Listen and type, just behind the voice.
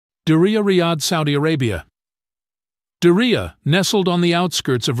Diriyah Riyadh, Saudi Arabia. Diriyah, nestled on the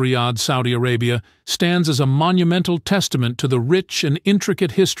outskirts of Riyadh, Saudi Arabia, stands as a monumental testament to the rich and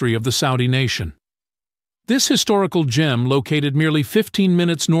intricate history of the Saudi nation. This historical gem, located merely 15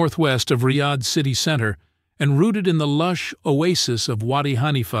 minutes northwest of Riyadh city center and rooted in the lush oasis of Wadi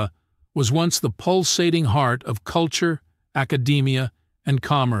Hanifa, was once the pulsating heart of culture, academia, and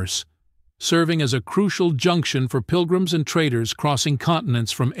commerce, serving as a crucial junction for pilgrims and traders crossing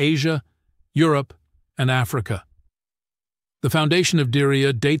continents from Asia, Europe, and Africa. The foundation of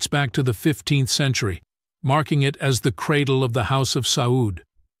Diriyah dates back to the 15th century, marking it as the cradle of the House of Saud.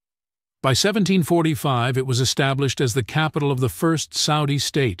 By 1745, it was established as the capital of the first Saudi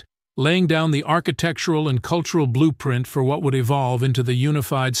state, laying down the architectural and cultural blueprint for what would evolve into the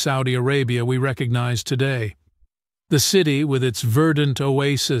unified Saudi Arabia we recognize today. The city, with its verdant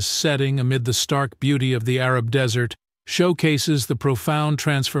oasis setting amid the stark beauty of the Arab desert, showcases the profound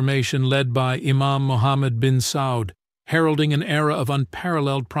transformation led by Imam Mohammed bin Saud, heralding an era of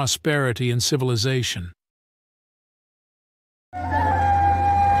unparalleled prosperity and civilization.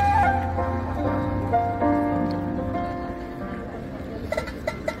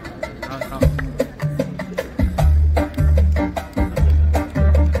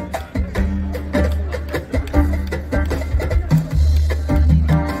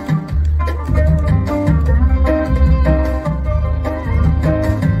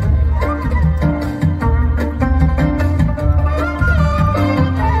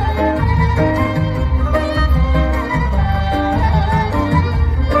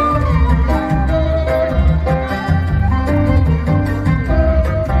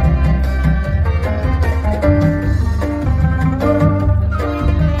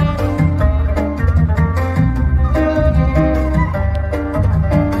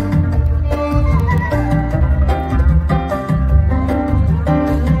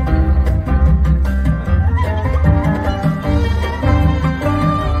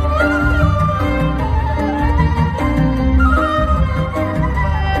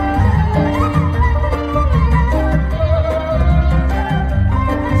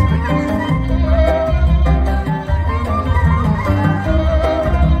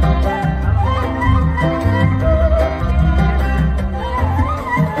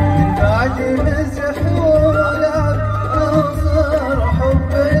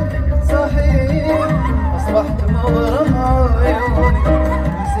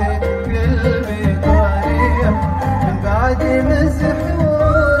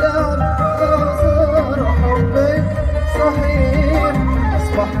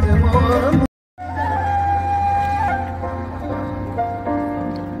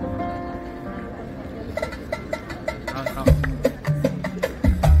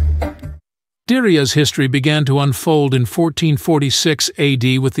 Diriyah's history began to unfold in 1446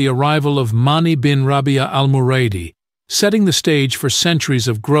 AD with the arrival of Mani bin Rabia al-Muradi, setting the stage for centuries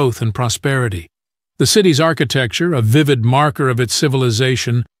of growth and prosperity. The city's architecture, a vivid marker of its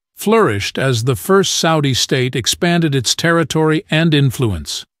civilization, flourished as the first Saudi state expanded its territory and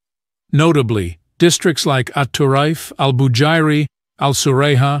influence. Notably, districts like At-Turaif, Al-Bujairi,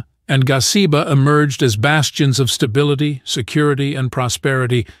 Al-Surayha, and Gasiba emerged as bastions of stability, security, and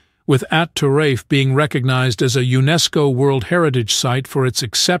prosperity, with At-Turaif being recognized as a UNESCO World Heritage Site for its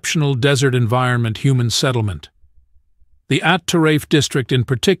exceptional desert environment human settlement. The At-Turaif district in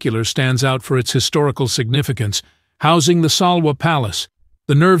particular stands out for its historical significance, housing the Salwa Palace,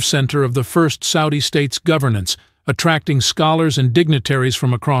 the nerve center of the first Saudi state's governance, attracting scholars and dignitaries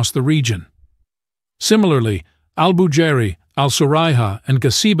from across the region. Similarly, Al-Bujairi, Al-Surayha, and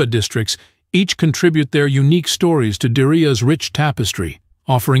Gasiba districts each contribute their unique stories to Diriyah's rich tapestry,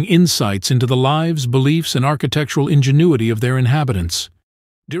 offering insights into the lives, beliefs, and architectural ingenuity of their inhabitants.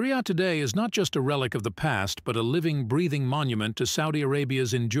 Diriyah today is not just a relic of the past, but a living, breathing monument to Saudi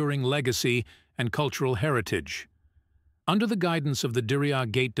Arabia's enduring legacy and cultural heritage. Under the guidance of the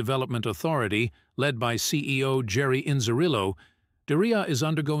Diriyah Gate Development Authority, led by CEO Jerry Inzerillo, Diriyah is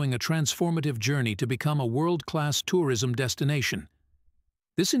undergoing a transformative journey to become a world-class tourism destination.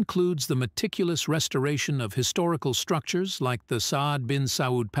 This includes the meticulous restoration of historical structures like the Saad bin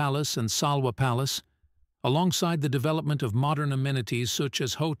Saud Palace and Salwa Palace, alongside the development of modern amenities such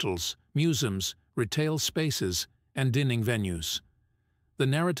as hotels, museums, retail spaces, and dining venues. The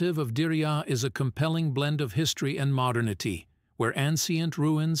narrative of Diriyah is a compelling blend of history and modernity, where ancient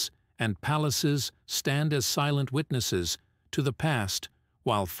ruins and palaces stand as silent witnesses to the past,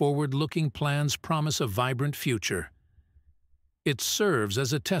 while forward-looking plans promise a vibrant future. It serves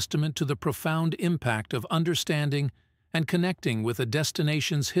as a testament to the profound impact of understanding and connecting with a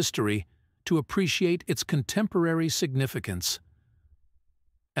destination's history to appreciate its contemporary significance.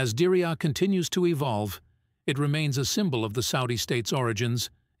 As Diriyah continues to evolve, it remains a symbol of the Saudi state's origins,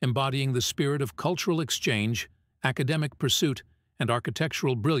 embodying the spirit of cultural exchange, academic pursuit, and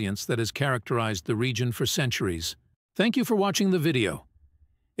architectural brilliance that has characterized the region for centuries. Thank you for watching the video.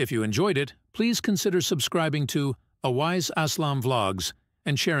 If you enjoyed it, please consider subscribing to A Wise Aslam Vlogs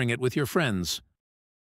and sharing it with your friends.